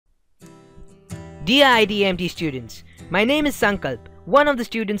Dear ITMT students, my name is Sankalp, one of the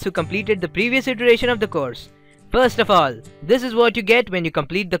students who completed the previous iteration of the course. First of all, this is what you get when you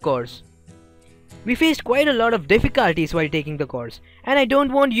complete the course. We faced quite a lot of difficulties while taking the course, and I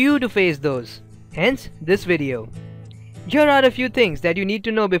don't want you to face those. Hence, this video. Here are a few things that you need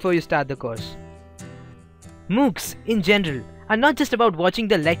to know before you start the course. MOOCs, in general, are not just about watching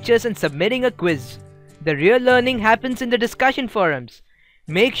the lectures and submitting a quiz. The real learning happens in the discussion forums.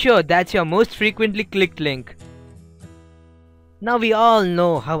 Make sure that's your most frequently clicked link. Now we all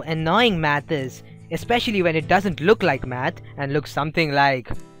know how annoying math is, especially when it doesn't look like math and looks something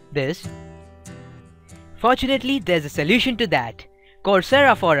like this. Fortunately, there's a solution to that.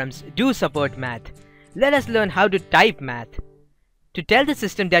 Coursera forums do support math. Let us learn how to type math. To tell the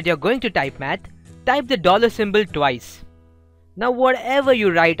system that you're going to type math, type the dollar symbol twice. Now whatever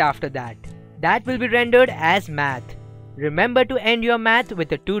you write after that, that will be rendered as math. Remember to end your math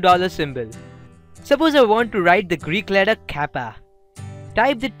with a $2 symbol. Suppose I want to write the Greek letter kappa.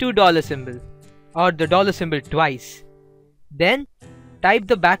 Type the $2 symbol or the dollar symbol twice. Then type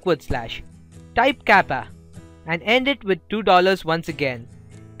the backward slash. Type kappa and end it with $2 once again.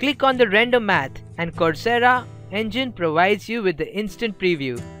 Click on the render math and Coursera engine provides you with the instant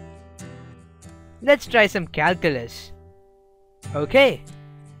preview. Let's try some calculus. Okay,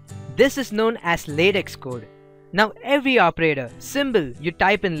 this is known as LATEX code. Now every operator, symbol you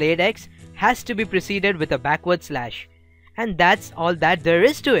type in LATEX has to be preceded with a backward slash. And that's all that there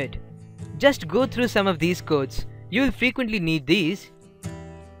is to it. Just go through some of these codes. You'll frequently need these.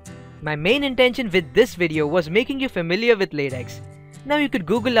 My main intention with this video was making you familiar with LATEX. Now you could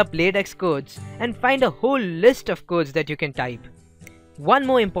Google up LATEX codes and find a whole list of codes that you can type. One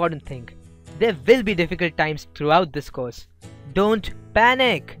more important thing. There will be difficult times throughout this course. Don't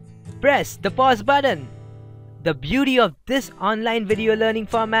panic. Press the pause button. The beauty of this online video learning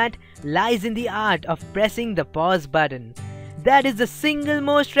format lies in the art of pressing the pause button. That is the single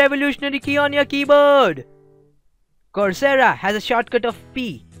most revolutionary key on your keyboard. Coursera has a shortcut of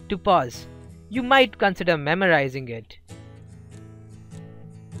P to pause. You might consider memorizing it.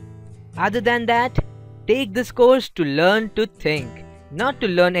 Other than that, take this course to learn to think, not to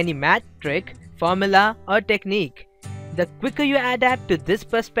learn any math trick, formula or technique. The quicker you adapt to this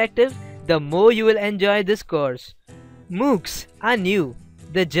perspective, the more you will enjoy this course. MOOCs are new.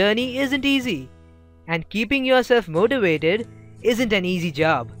 The journey isn't easy. And keeping yourself motivated isn't an easy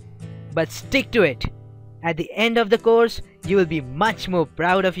job. But stick to it. At the end of the course, you will be much more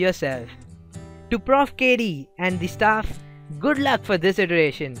proud of yourself. To Prof. KD and the staff, good luck for this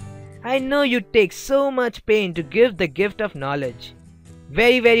iteration. I know you take so much pain to give the gift of knowledge.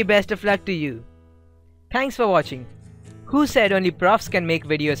 Very best of luck to you. Thanks for watching. Who said only profs can make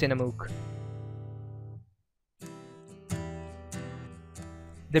videos in a MOOC?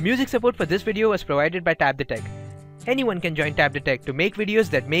 The music support for this video was provided by Tap the Tech. Anyone can join Tap the Tech to make videos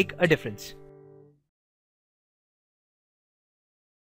that make a difference.